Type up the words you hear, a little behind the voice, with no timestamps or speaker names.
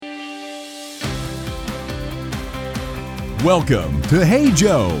Welcome to Hey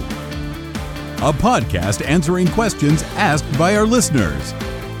Joe, a podcast answering questions asked by our listeners.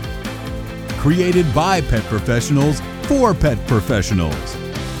 Created by pet professionals for pet professionals.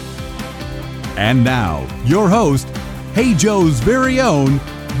 And now, your host, Hey Joe's very own,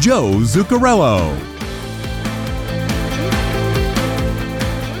 Joe Zuccarello.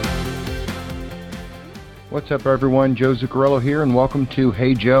 What's up, everyone? Joe Zuccarello here, and welcome to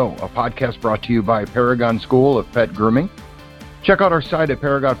Hey Joe, a podcast brought to you by Paragon School of Pet Grooming. Check out our site at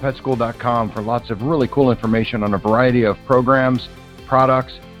paragonpetschool.com for lots of really cool information on a variety of programs,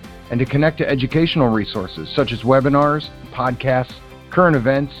 products, and to connect to educational resources such as webinars, podcasts, current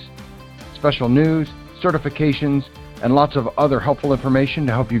events, special news, certifications, and lots of other helpful information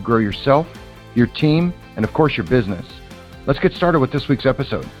to help you grow yourself, your team, and of course your business. Let's get started with this week's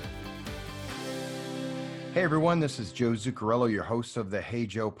episode. Hey everyone, this is Joe Zuccarello, your host of the Hey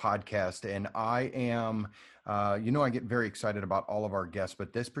Joe podcast, and I am, I get very excited about all of our guests,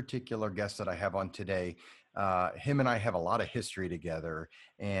 but this particular guest that I have on today, him and I have a lot of history together,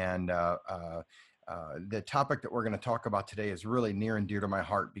 and the topic that we're going to talk about today is really near and dear to my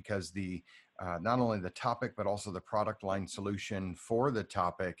heart because not only the topic, but also the product line solution for the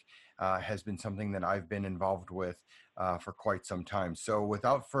topic has been something that I've been involved with for quite some time. So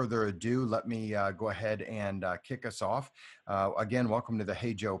without further ado, let me go ahead and kick us off. Again, welcome to the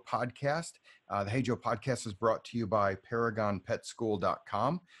Hey Joe podcast. The Hey Joe podcast is brought to you by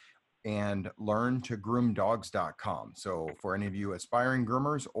ParagonPetSchool.com and LearnToGroomDogs.com. So for any of you aspiring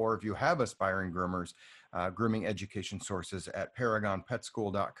groomers, or if you have aspiring groomers, grooming education sources at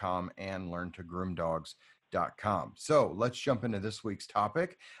ParagonPetSchool.com and LearnToGroomDogs.com. So let's jump into this week's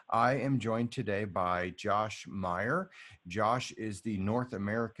topic. I am joined today by Josh Meyer. Josh is the North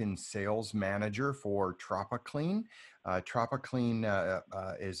American Sales Manager for Tropiclean. Tropiclean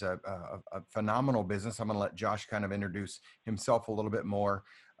is a phenomenal business. I'm going to let Josh kind of introduce himself a little bit more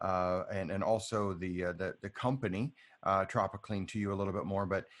and also the company Tropiclean to you a little bit more.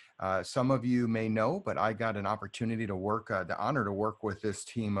 But some of you may know, but I got an opportunity to work, the honor to work with this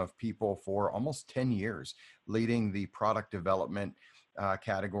team of people for almost 10 years, leading the product development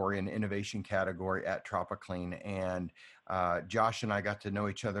category and innovation category at Tropiclean. And Josh and I got to know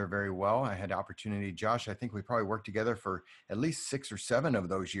each other very well. I had the opportunity, Josh, I think we probably worked together for at least 6 or 7 of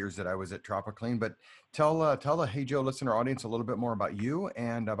those years that I was at Tropiclean. But tell the Hey Joe listener audience a little bit more about you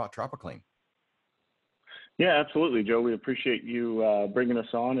and about Tropiclean. Yeah, absolutely, Joe. We appreciate you bringing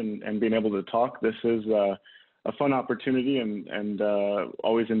us on and being able to talk. This is a fun opportunity and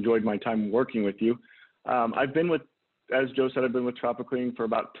always enjoyed my time working with you. I've been with, as Joe said, I've been with Tropiclean for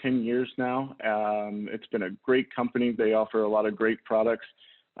about 10 years now. It's been a great company. They offer a lot of great products.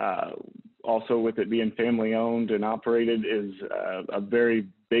 Also, with it being family owned and operated is a very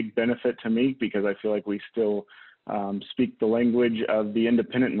big benefit to me because I feel like we still speak the language of the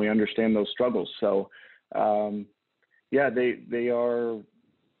independent and we understand those struggles. So they are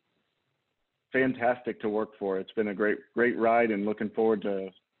fantastic to work for. It's been a great ride and looking forward to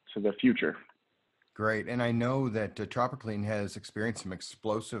the future. Great. And I know that Tropiclean has experienced some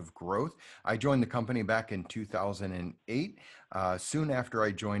explosive growth. I joined the company back in 2008. Soon after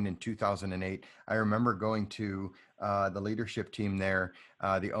I joined in 2008, I remember going to the leadership team there,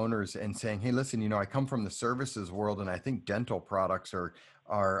 the owners, and saying, "Hey, listen, I come from the services world, and I think dental products are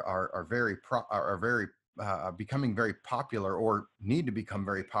very becoming very popular, or need to become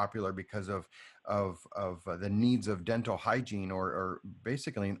very popular because of the needs of dental hygiene, or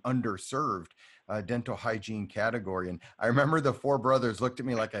basically an underserved dental hygiene category." And I remember the 4 brothers looked at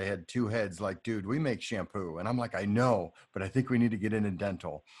me like I had 2 heads, like, "Dude, we make shampoo." And I'm like, "I know, but I think we need to get into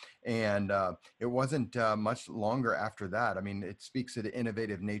dental." And it wasn't much longer after that. I mean, it speaks to the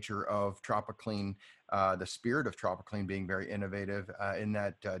innovative nature of Tropiclean, the spirit of Tropiclean being very innovative in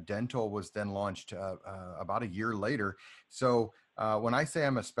that dental was then launched about a year later. So when I say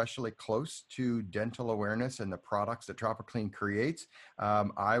I'm especially close to dental awareness and the products that Tropiclean creates,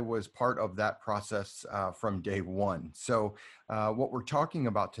 I was part of that process from day one. So what we're talking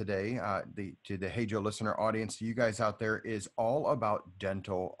about today, to the Hey Joe listener audience, to you guys out there, is all about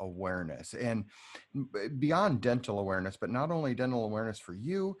dental awareness and beyond dental awareness, but not only dental awareness for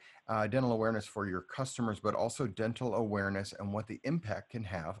you, dental awareness for your customers, but also dental awareness and what the impact can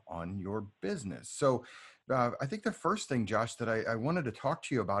have on your business. So I think the first thing, Josh, that I wanted to talk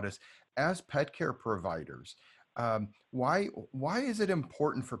to you about is, as pet care providers, why is it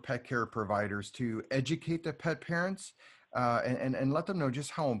important for pet care providers to educate the pet parents and let them know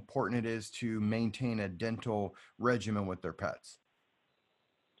just how important it is to maintain a dental regimen with their pets?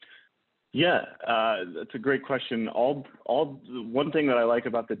 Yeah, that's a great question. One thing that I like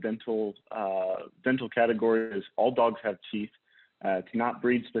about the dental category is all dogs have teeth. It's not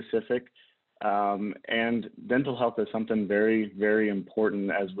breed specific, and dental health is something very, very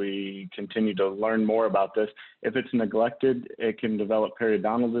important as we continue to learn more about this. If it's neglected, it can develop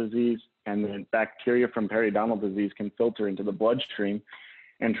periodontal disease, and then bacteria from periodontal disease can filter into the bloodstream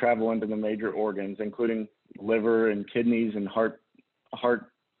and travel into the major organs, including liver and kidneys and heart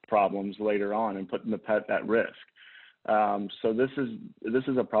problems later on, and putting the pet at risk. So this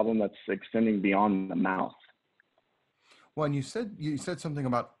is a problem that's extending beyond the mouth. Well, and you said something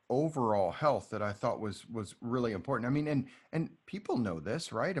about overall health that I thought was really important. I mean, and people know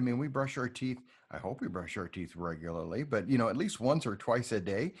this, right? I mean, we brush our teeth. I hope we brush our teeth regularly, but at least once or twice a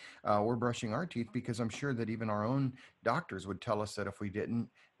day, we're brushing our teeth, because I'm sure that even our own doctors would tell us that if we didn't,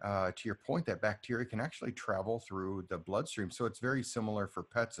 to your point, that bacteria can actually travel through the bloodstream. So it's very similar for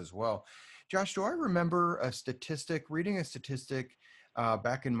pets as well. Josh, do I remember reading a statistic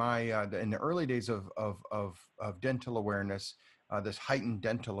back in my in the early days of dental awareness, this heightened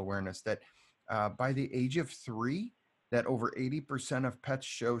dental awareness, that by the age of 3, that over 80% of pets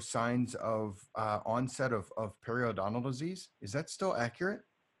show signs of onset of periodontal disease. Is that still accurate?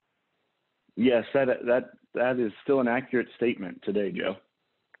 Yes, that is still an accurate statement today, Joe.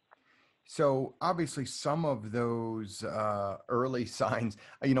 So obviously some of those early signs,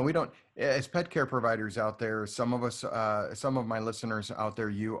 we don't, as pet care providers out there, some of us, some of my listeners out there,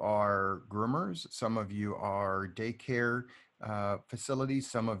 you are groomers, some of you are daycare facilities,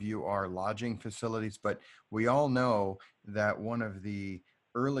 some of you are lodging facilities, but we all know that one of the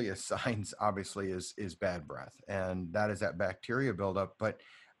earliest signs obviously is bad breath, and that is that bacteria buildup. But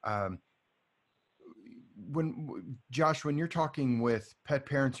Josh, when you're talking with pet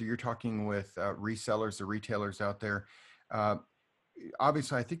parents, or you're talking with resellers or retailers out there,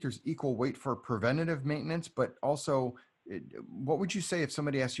 obviously I think there's equal weight for preventative maintenance, but also what would you say if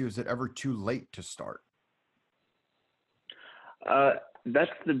somebody asked you, is it ever too late to start?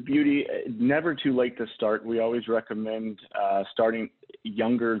 That's the beauty. Never too late to start. We always recommend starting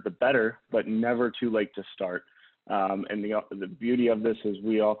younger the better, but never too late to start. And the beauty of this is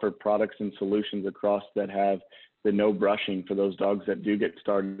we offer products and solutions across that have the no brushing for those dogs that do get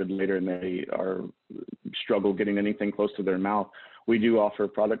started later and they struggle getting anything close to their mouth. We do offer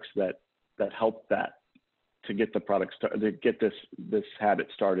products that help that, to get the product to get this habit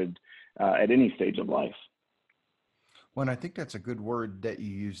started at any stage of life. Well, and I think that's a good word that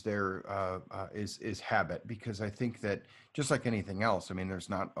you use there, is habit, because I think that just like anything else, I mean, there's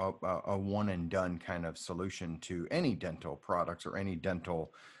not a one and done kind of solution to any dental products or any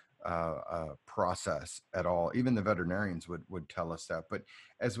dental process at all. Even the veterinarians would tell us that. But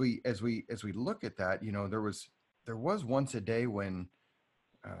as we look at that, there was once a day when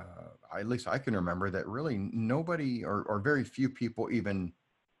at least I can remember that really nobody or very few people even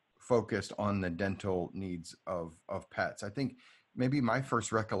focused on the dental needs of pets. I think maybe my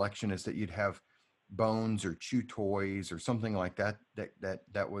first recollection is that you'd have bones or chew toys or something like that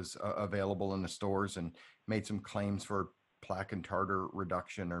was available in the stores, and made some claims for plaque and tartar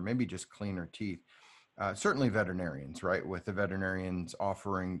reduction, or maybe just cleaner teeth. Certainly veterinarians, right? With the veterinarians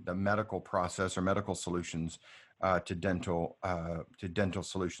offering the medical process or medical solutions to dental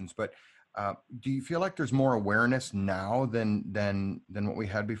solutions. But do you feel like there's more awareness now than what we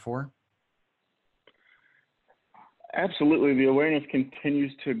had before? Absolutely. The awareness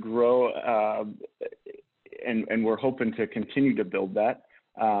continues to grow, and we're hoping to continue to build that.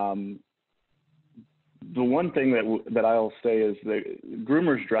 The one thing that I'll say is that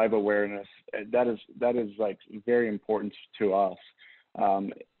groomers drive awareness. That is like very important to us.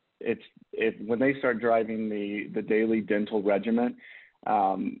 When they start driving the daily dental regimen,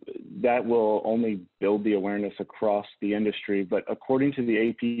 that will only build the awareness across the industry. But according to the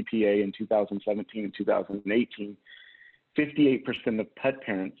APPA in 2017 and 2018, 58% of pet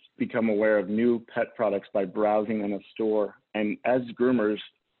parents become aware of new pet products by browsing in a store. And as groomers,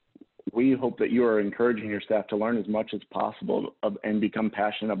 we hope that you are encouraging your staff to learn as much as possible and become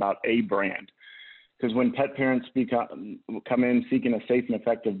passionate about a brand. Because when pet parents come in seeking a safe and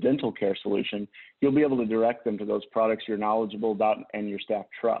effective dental care solution, you'll be able to direct them to those products you're knowledgeable about and your staff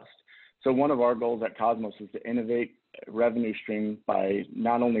trust. So one of our goals at Cosmos is to innovate revenue stream by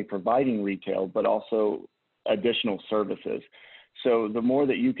not only providing retail, but also additional services. So the more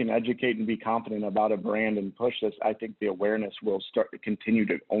that you can educate and be confident about a brand and push this, I think the awareness will start to continue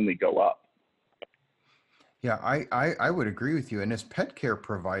to only go up. Yeah, I would agree with you. And as pet care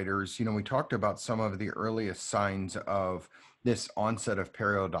providers, we talked about some of the earliest signs of this onset of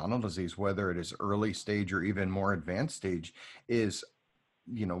periodontal disease, whether it is early stage or even more advanced stage, is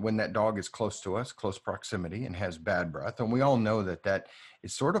when that dog is close to us, close proximity, and has bad breath, and we all know that that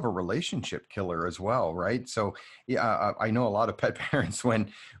is sort of a relationship killer as well, right? So yeah, I know a lot of pet parents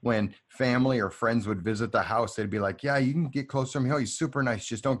when family or friends would visit the house, they'd be like, yeah, you can get close to him. Oh, he's super nice.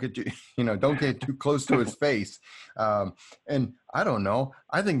 Just don't get too, don't get too close to his face. And I don't know.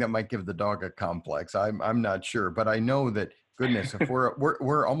 I think that might give the dog a complex. I'm not sure, but I know that, goodness, if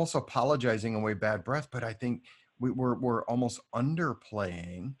we're almost apologizing away bad breath, but I think we're almost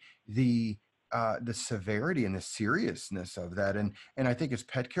underplaying the severity and the seriousness of that. And I think as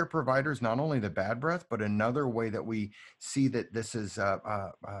pet care providers, not only the bad breath, but another way that we see that this is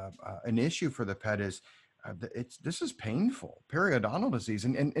an issue for the pet is this is painful periodontal disease.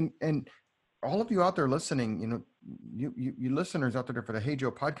 And all of you out there listening, you listeners out there for the Hey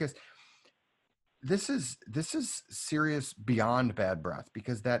Joe podcast, this is serious beyond bad breath,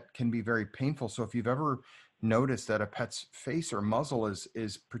 because that can be very painful. So if you've ever noticed that a pet's face or muzzle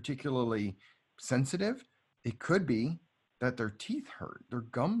is particularly sensitive, it could be that their teeth hurt, their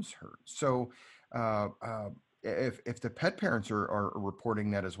gums hurt. So if the pet parents are reporting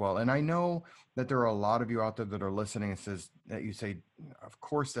that as well, and I know that there are a lot of you out there that are listening and says that you say, of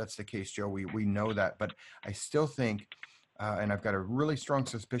course that's the case, Joe. We know that, but I still think, and I've got a really strong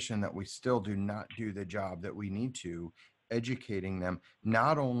suspicion that we still do not do the job that we need to, educating them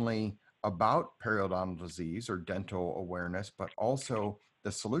not only about periodontal disease or dental awareness, but also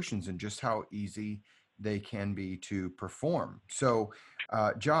the solutions and just how easy they can be to perform. So,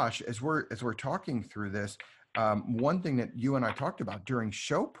 Josh, as we're talking through this, one thing that you and I talked about during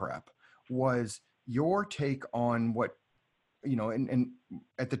show prep was your take on what, and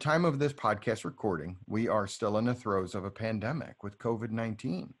at the time of this podcast recording, we are still in the throes of a pandemic with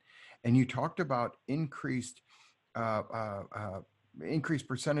COVID-19. And you talked about increased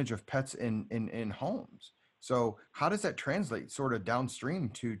percentage of pets in homes. So how does that translate sort of downstream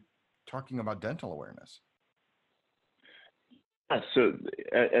to talking about dental awareness? So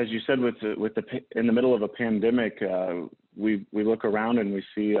as you said, in the middle of a pandemic, we look around and we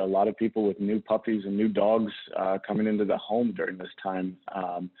see a lot of people with new puppies and new dogs coming into the home during this time,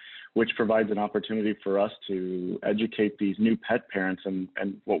 which provides an opportunity for us to educate these new pet parents. And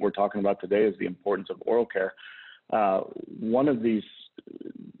what we're talking about today is the importance of oral care. One of these,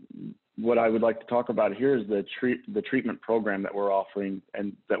 what I would like to talk about here is the treatment program that we're offering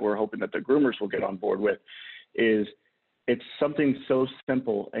and that we're hoping that the groomers will get on board with. It's something so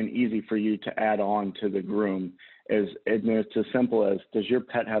simple and easy for you to add on to the groom. It's as simple as, does your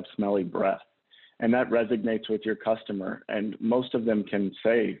pet have smelly breath? And that resonates with your customer. And most of them can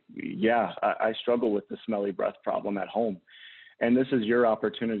say, yeah, I struggle with the smelly breath problem at home. And this is your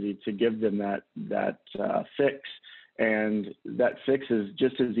opportunity to give them that fix. And that fix is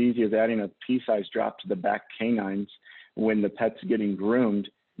just as easy as adding a pea-sized drop to the back canines when the pet's getting groomed,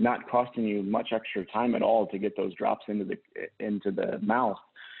 not costing you much extra time at all to get those drops into the mouth.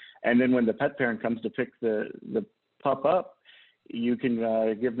 And then when the pet parent comes to pick the pup up, you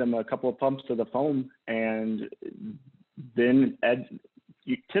can give them a couple of pumps to the foam, and then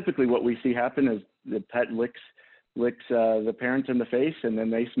typically what we see happen is the pet licks the parent in the face, and then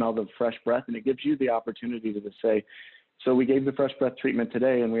they smell the fresh breath, and it gives you the opportunity to say, so we gave the fresh breath treatment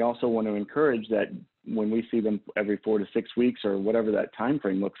today, and we also want to encourage that when we see them every 4 to 6 weeks or whatever that time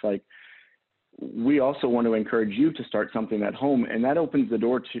frame looks like, we also want to encourage you to start something at home, and that opens the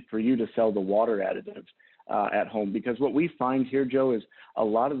door for you to sell the water additives at home. Because what we find here, Joe, is a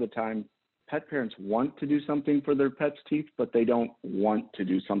lot of the time pet parents want to do something for their pet's teeth, but they don't want to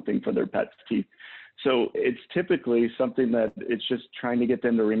do something for their pet's teeth. So it's typically something that it's just trying to get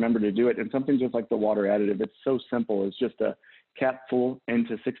them to remember to do it. And something just like the water additive, it's so simple. It's just a cap full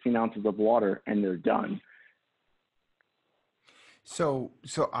into 16 ounces of water, and they're done. So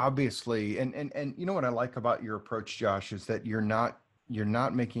obviously, and you know what I like about your approach, Josh, is that you're not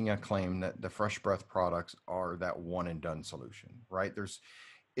making a claim that the Fresh Breath products are that one and done solution, right?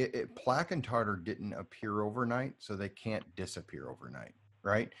 Plaque and tartar didn't appear overnight, so they can't disappear overnight,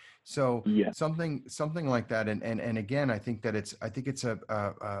 right? So yeah. something like that, and again, I think it's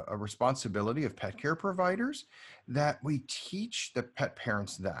a responsibility of pet care providers that we teach the pet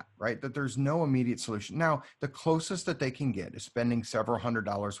parents that, right? That there's no immediate solution. Now, the closest that they can get is spending several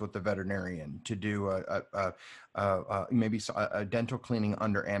 $100s with the veterinarian to do maybe a dental cleaning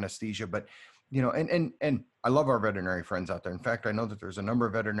under anesthesia, but and I love our veterinary friends out there. In fact, I know that there's a number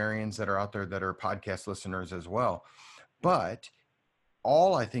of veterinarians that are out there that are podcast listeners as well. But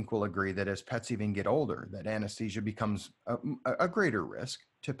all I think will agree that as pets even get older, that anesthesia becomes a greater risk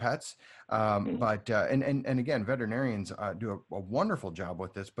to pets. But again, veterinarians do a wonderful job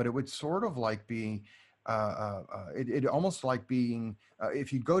with this, but it would sort of like be it almost like being,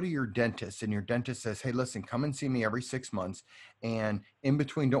 if you go to your dentist and your dentist says, hey, listen, come and see me every 6 months. And in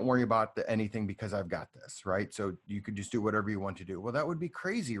between, don't worry about anything because I've got this, right? So you could just do whatever you want to do. Well, that would be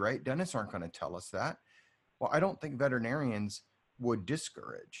crazy, right? Dentists aren't going to tell us that. Well, I don't think veterinarians would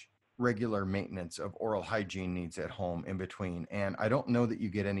discourage regular maintenance of oral hygiene needs at home in between. And I don't know that you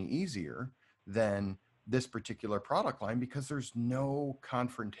get any easier than this particular product line because there's no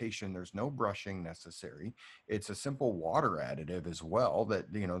confrontation, there's no brushing necessary. It's a simple water additive as well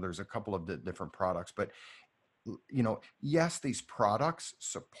that, there's a couple of different products, but yes, these products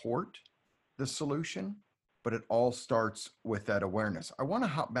support the solution, but it all starts with that awareness. I want to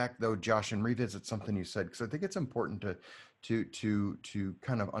hop back though, Josh, and revisit something you said, because I think it's important to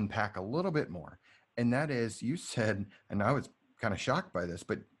kind of unpack a little bit more. And that is, you said, and I was kind of shocked by this,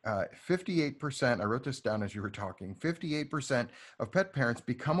 but 58%, I wrote this down as you were talking, 58% of pet parents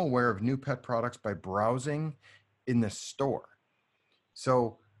become aware of new pet products by browsing in the store.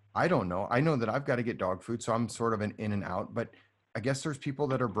 So I don't know. I know that I've got to get dog food, so I'm sort of an in and out, but I guess there's people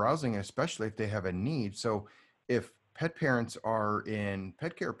that are browsing, especially if they have a need. So if pet parents are in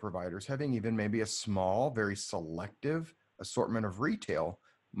pet care providers, having even maybe a small, very selective assortment of retail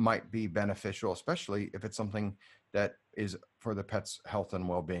might be beneficial, especially if it's something that is for the pet's health and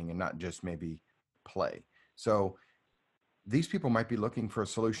well-being and not just maybe play. So these people might be looking for a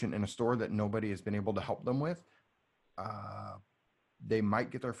solution in a store that nobody has been able to help them with. They might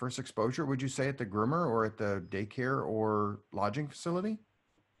get their first exposure, would you say, at the groomer or at the daycare or lodging facility?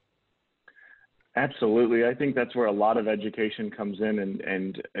 Absolutely. I think that's where a lot of education comes in.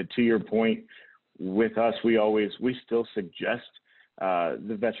 And to your point, with us, we still suggest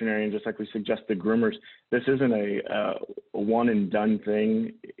the veterinarian, just like we suggest the groomers. This isn't a one and done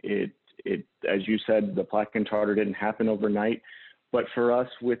thing. It, as you said, the plaque and tartar didn't happen overnight. But for us,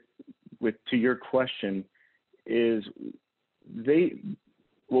 with to your question, is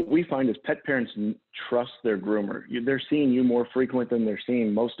what we find is pet parents trust their groomer. They're seeing you more frequent than they're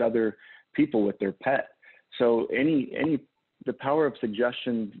seeing most other people with their pet. So the power of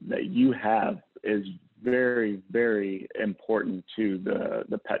suggestion that you have is very, very important to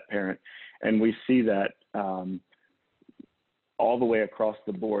the pet parent. And we see that all the way across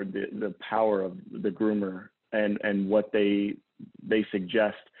the board, the power of the groomer and what they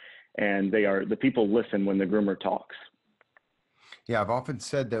suggest. And the people listen when the groomer talks. Yeah, I've often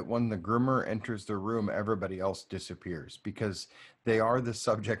said that when the groomer enters the room, everybody else disappears because they are the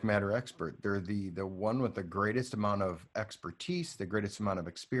subject matter expert. They're the one with the greatest amount of expertise, the greatest amount of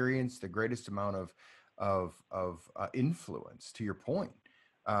experience, the greatest amount of influence, to your point,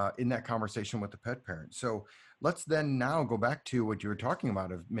 in that conversation with the pet parent. So let's then now go back to what you were talking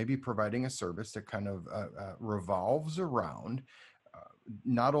about of maybe providing a service that kind of revolves around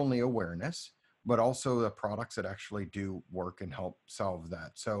not only awareness, but also the products that actually do work and help solve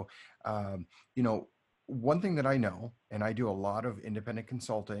that. So, one thing that I know, and I do a lot of independent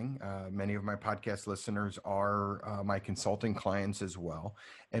consulting. Many of my podcast listeners are my consulting clients as well.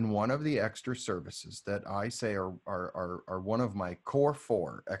 And one of the extra services that I say are one of my core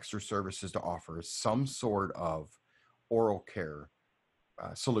 4 extra services to offer is some sort of oral care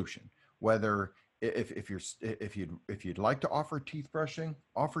solution. Whether if you'd like to offer teeth brushing,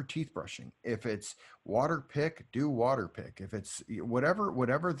 offer teeth brushing. If it's water pick, do water pick. If it's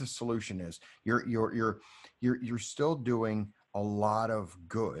whatever the solution is, you're still doing a lot of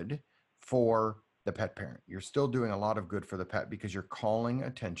good for the pet parent. You're still doing a lot of good for the pet because you're calling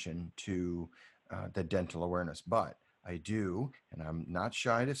attention to the dental awareness. But I do, and I'm not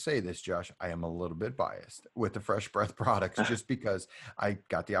shy to say this, Josh, I am a little bit biased with the Fresh Breath products just because I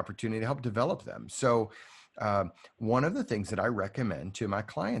got the opportunity to help develop them. So one of the things that I recommend to my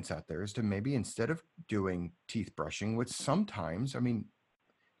clients out there is to maybe, instead of doing teeth brushing, which sometimes, I mean,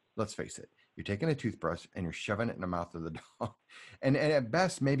 let's face it, you're taking a toothbrush and you're shoving it in the mouth of the dog. And at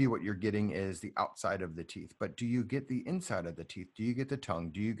best, maybe what you're getting is the outside of the teeth. But do you get the inside of the teeth? Do you get the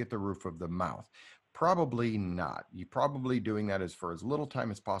tongue? Do you get the roof of the mouth? Probably not. You're probably doing that for as little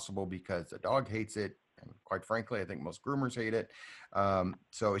time as possible because the dog hates it. And quite frankly, I think most groomers hate it.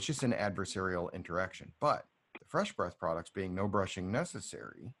 So it's just an adversarial interaction. But the Fresh Breath products, being no brushing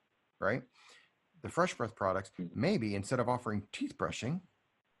necessary, right? The Fresh Breath products, maybe instead of offering teeth brushing,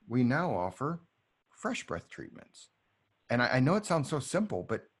 we now offer Fresh Breath treatments. And I know it sounds so simple,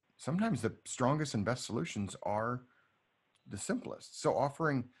 but sometimes the strongest and best solutions are the simplest. So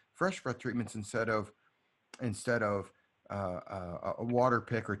offering Fresh Breath treatments instead of a water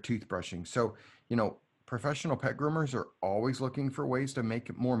pick or tooth brushing. So, professional pet groomers are always looking for ways to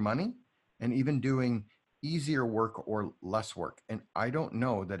make more money, and even doing easier work or less work? And I don't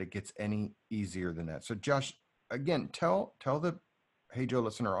know that it gets any easier than that. So Josh, again, tell the Hey Joe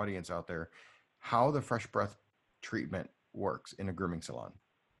listener audience out there how the fresh breath treatment works in a grooming salon.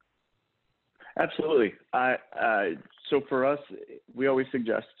 Absolutely. So for us, we always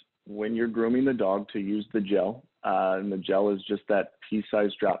suggest when you're grooming the dog to use the gel, and the gel is just that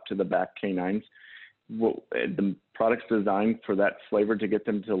pea-sized drop to the back canines. The product's designed for that flavor to get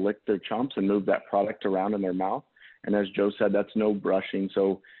them to lick their chomps and move that product around in their mouth. And as Joe said, that's no brushing.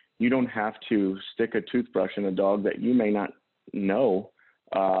 So you don't have to stick a toothbrush in a dog that you may not know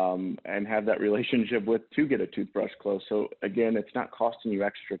and have that relationship with to get a toothbrush close. So again, it's not costing you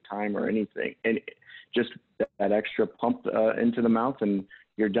extra time or anything, and just that extra pump into the mouth, and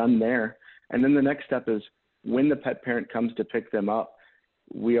you're done there. And then the next step is when the pet parent comes to pick them up,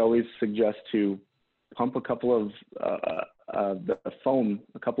 we always suggest to pump a couple of the foam,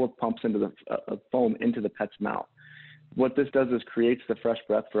 a couple of pumps into the foam into the pet's mouth. What this does is creates the fresh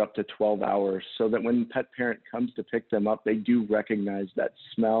breath for up to 12 hours so that when the pet parent comes to pick them up, they do recognize that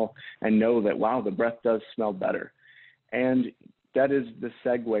smell and know that, wow, the breath does smell better. And that is the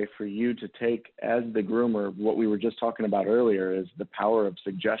segue for you to take as the groomer. What we were just talking about earlier is the power of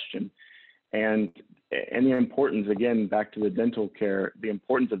suggestion and the importance, again, back to the dental care, the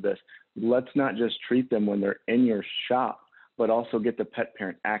importance of this. Let's not just treat them when they're in your shop, but also get the pet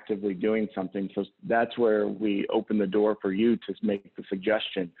parent actively doing something. So that's where we open the door for you to make the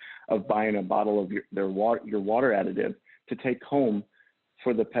suggestion of buying a bottle of your water additive to take home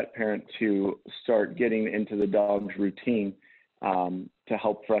for the pet parent to start getting into the dog's routine to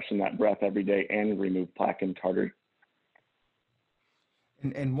help freshen that breath every day and remove plaque and tartar.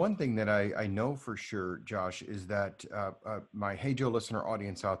 And one thing that I know for sure, Josh, is that my Hey Joe listener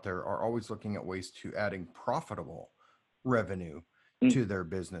audience out there are always looking at ways to adding profitable revenue to their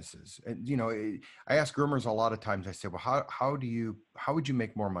businesses. And, you know, I ask groomers a lot of times, I say, well, how would you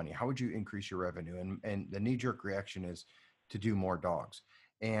make more money? How would you increase your revenue? And the knee-jerk reaction is to do more dogs.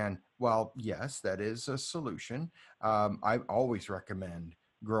 And while, yes, that is a solution, I always recommend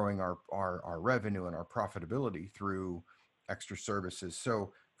growing our revenue and our profitability through extra services.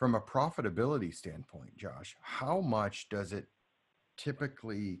 So from a profitability standpoint, Josh, how much does it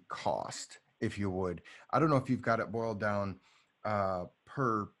typically cost, if you would? I don't know if you've got it boiled down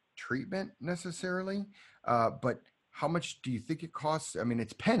per treatment necessarily, but how much do you think it costs? I mean,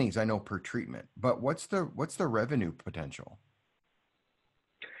 it's pennies, I know, per treatment, but what's the revenue potential?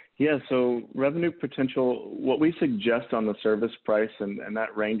 Yeah, so revenue potential, what we suggest on the service price, and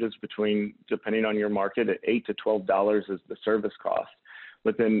that ranges between, depending on your market, at $8 to $12 is the service cost.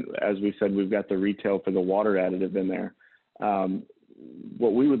 But then, as we said, we've got the retail for the water additive in there.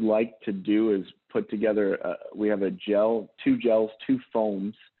 What we would like to do is put together, we have a gel, 2 gels, 2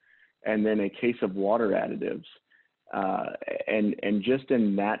 foams, and then a case of water additives. And just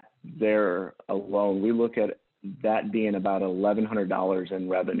in that there alone, we look at that being about $1,100 in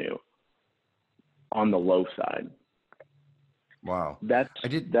revenue on the low side. Wow. I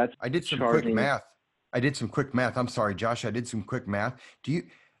did some quick math. I'm sorry, Josh. I did some quick math.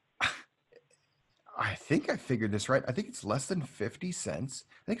 I think I figured this right. I think it's less than 50 cents.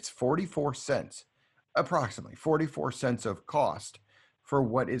 I think it's 44 cents, approximately 44 cents of cost for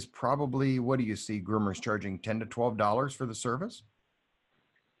what is probably, what do you see groomers charging $10 to $12 for the service?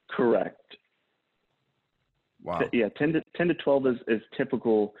 Correct. Wow. Yeah, 10 to 12 is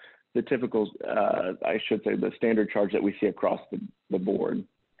typical. The typical, I should say, the standard charge that we see across the board.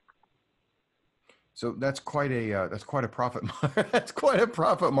 So that's quite a profit. That's quite a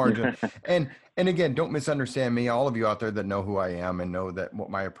profit margin. And again, don't misunderstand me. All of you out there that know who I am and know that what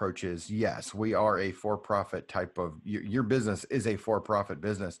my approach is. Yes, we are a for-profit type of. Your business is a for-profit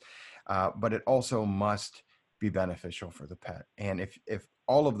business, but it also must be beneficial for the pet. And if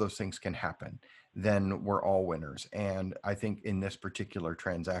all of those things can happen, then we're all winners. And I think in this particular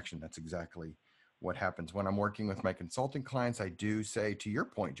transaction, that's exactly what happens. When I'm working with my consulting clients, I do say, to your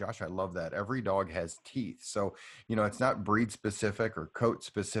point, Josh, I love that every dog has teeth. So, you know, it's not breed specific or coat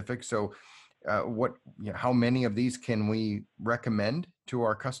specific. So how many of these can we recommend to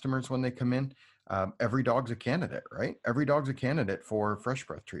our customers when they come in? Every dog's a candidate, right? Every dog's a candidate for fresh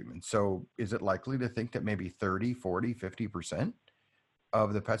breath treatment. So is it likely to think that maybe 30, 40, 50%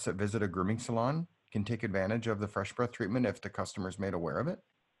 of the pets that visit a grooming salon can take advantage of the fresh breath treatment if the customer's made aware of it?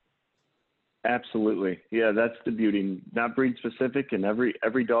 Absolutely. Yeah, that's the beauty. Not breed specific, and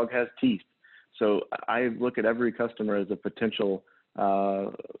every dog has teeth. So I look at every customer as a potential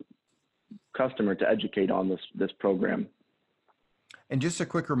customer to educate on this program. And just a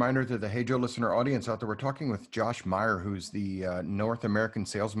quick reminder to the Hey Joe listener audience out there, we're talking with Josh Meyer, who's the North American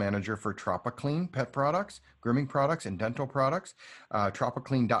sales manager for Tropiclean pet products, grooming products, and dental products.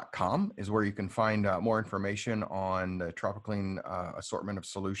 Tropiclean.com is where you can find more information on the Tropiclean assortment of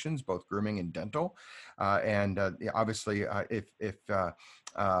solutions, both grooming and dental. Obviously, if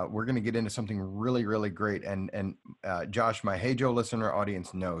we're going to get into something really, really great. And Josh, my Hey Joe listener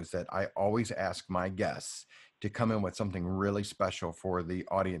audience knows that I always ask my guests to come in with something really special for the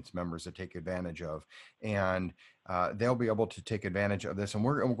audience members to take advantage of. And they'll be able to take advantage of this. And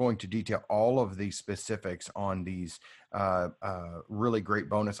we're going to detail all of the specifics on these really great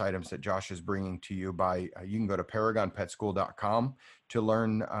bonus items that Josh is bringing to you you can go to paragonpetschool.com to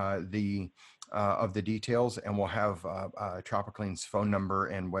learn of the details, and we'll have Tropiclean's phone number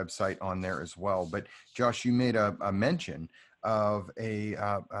and website on there as well. But Josh, you made a mention of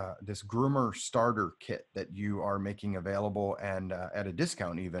this groomer starter kit that you are making available and at a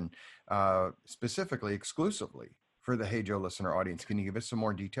discount even, specifically exclusively for the Hey Joe listener audience. Can you give us some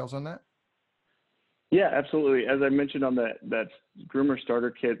more details on that? Yeah, absolutely. As I mentioned on that groomer starter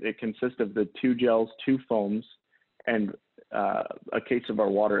kit, it consists of the 2 gels, 2 foams, and a case of our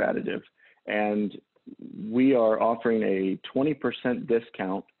water additive. And we are offering a 20%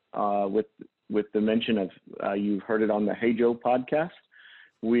 discount with the mention of, you've heard it on the Hey Joe podcast.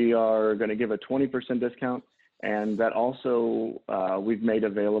 We are going to give a 20% discount, and that also we've made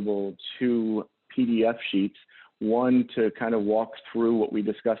available 2 PDF sheets, one to kind of walk through what we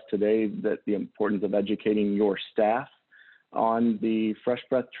discussed today, that the importance of educating your staff on the Fresh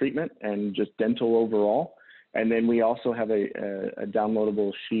Breath treatment and just dental overall. And then we also have a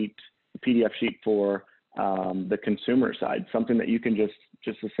downloadable sheet, PDF sheet for the consumer side, something that you can just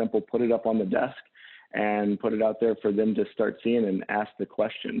a simple put it up on the desk and put it out there for them to start seeing and ask the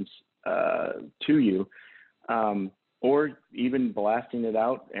questions to you, or even blasting it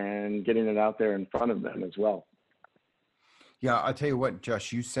out and getting it out there in front of them as well. Yeah, I'll tell you what,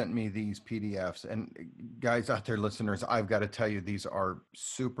 Josh, you sent me these PDFs, and guys out there, listeners, I've got to tell you, these are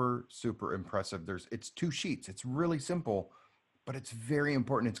super, super impressive. It's 2 sheets. It's really simple, but it's very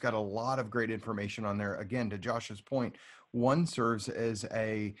important. It's got a lot of great information on there. Again, to Josh's point, one serves as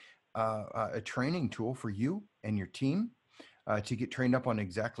a training tool for you and your team to get trained up on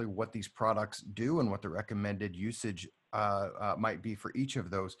exactly what these products do and what the recommended usage might be for each of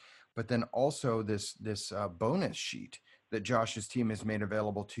those. But then also this bonus sheet that Josh's team has made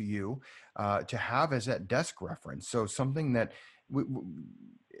available to you to have as that desk reference. So something that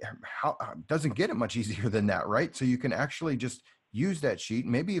doesn't get it much easier than that, right? So you can actually just use that sheet,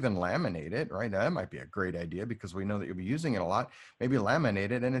 maybe even laminate it, right? That might be a great idea because we know that you'll be using it a lot. Maybe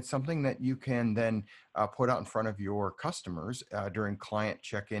laminate it, and it's something that you can then put out in front of your customers during client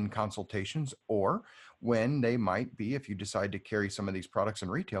check-in consultations, or when they might be, if you decide to carry some of these products in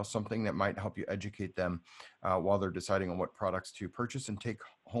retail, something that might help you educate them while they're deciding on what products to purchase and take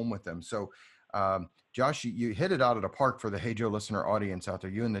home with them. So Josh, you hit it out of the park for the Hey Joe listener audience out there,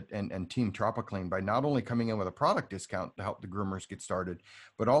 you and Team Tropiclean, by not only coming in with a product discount to help the groomers get started,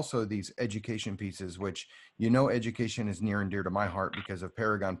 but also these education pieces, which, education is near and dear to my heart because of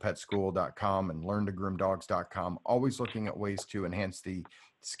ParagonPetSchool.com and LearnToGroomDogs.com, always looking at ways to enhance the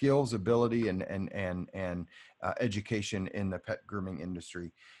skills, ability, and education in the pet grooming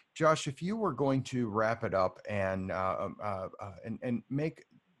industry. Josh, if you were going to wrap it up and make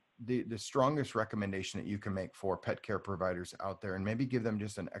the strongest recommendation that you can make for pet care providers out there, and maybe give them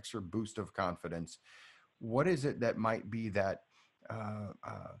just an extra boost of confidence, what is it that might be that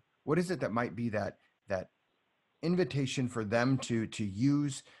that invitation for them to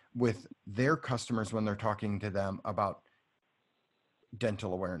use with their customers when they're talking to them about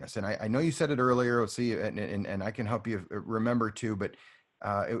dental awareness? And I know you said it earlier, we'll see, and I can help you remember too, but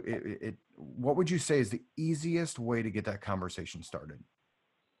what would you say is the easiest way to get that conversation started?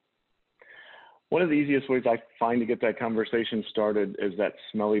 One of the easiest ways I find to get that conversation started is that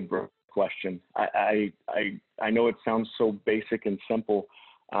smelly breath question. I know it sounds so basic and simple,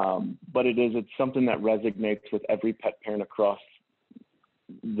 but it's something that resonates with every pet parent across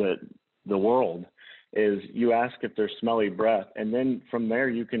the world. Is you ask if there's smelly breath, and then from there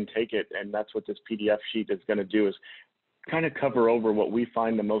you can take it, and that's what this PDF sheet is going to do, is kind of cover over what we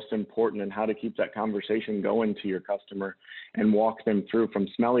find the most important and how to keep that conversation going to your customer and walk them through from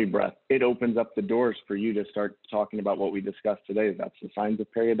smelly breath. It opens up the doors for you to start talking about what we discussed today. That's the signs of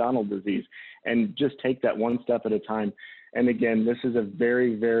periodontal disease, and just take that one step at a time. And again, this is a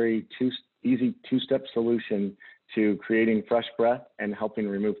very, very easy two-step solution to creating fresh breath and helping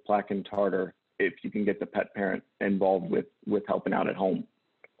remove plaque and tartar if you can get the pet parent involved with helping out at home.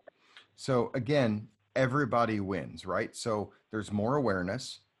 So again, everybody wins, right? So there's more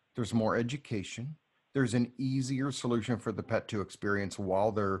awareness, there's more education, there's an easier solution for the pet to experience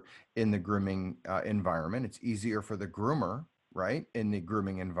while they're in the grooming environment. It's easier for the groomer, right, in the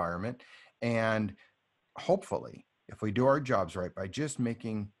grooming environment. And hopefully, if we do our jobs right by just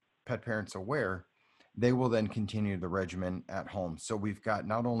making pet parents aware, they will then continue the regimen at home. So we've got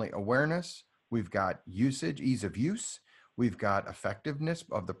not only awareness, we've got usage, ease of use, we've got effectiveness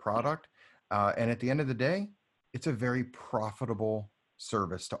of the product. And at the end of the day, it's a very profitable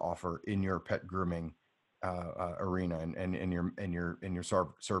service to offer in your pet grooming arena and in your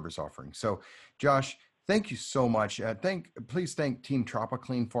service offering. So, Josh, thank you so much. Please thank Team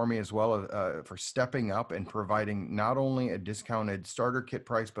TropaClean for me as well for stepping up and providing not only a discounted starter kit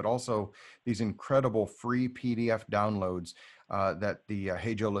price, but also these incredible free PDF downloads that the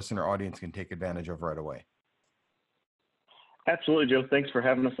Hey Joe listener audience can take advantage of right away. Absolutely, Joe. Thanks for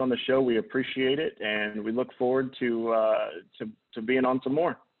having us on the show. We appreciate it, and we look forward to being on some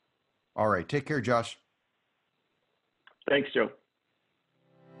more. All right. Take care, Josh. Thanks, Joe.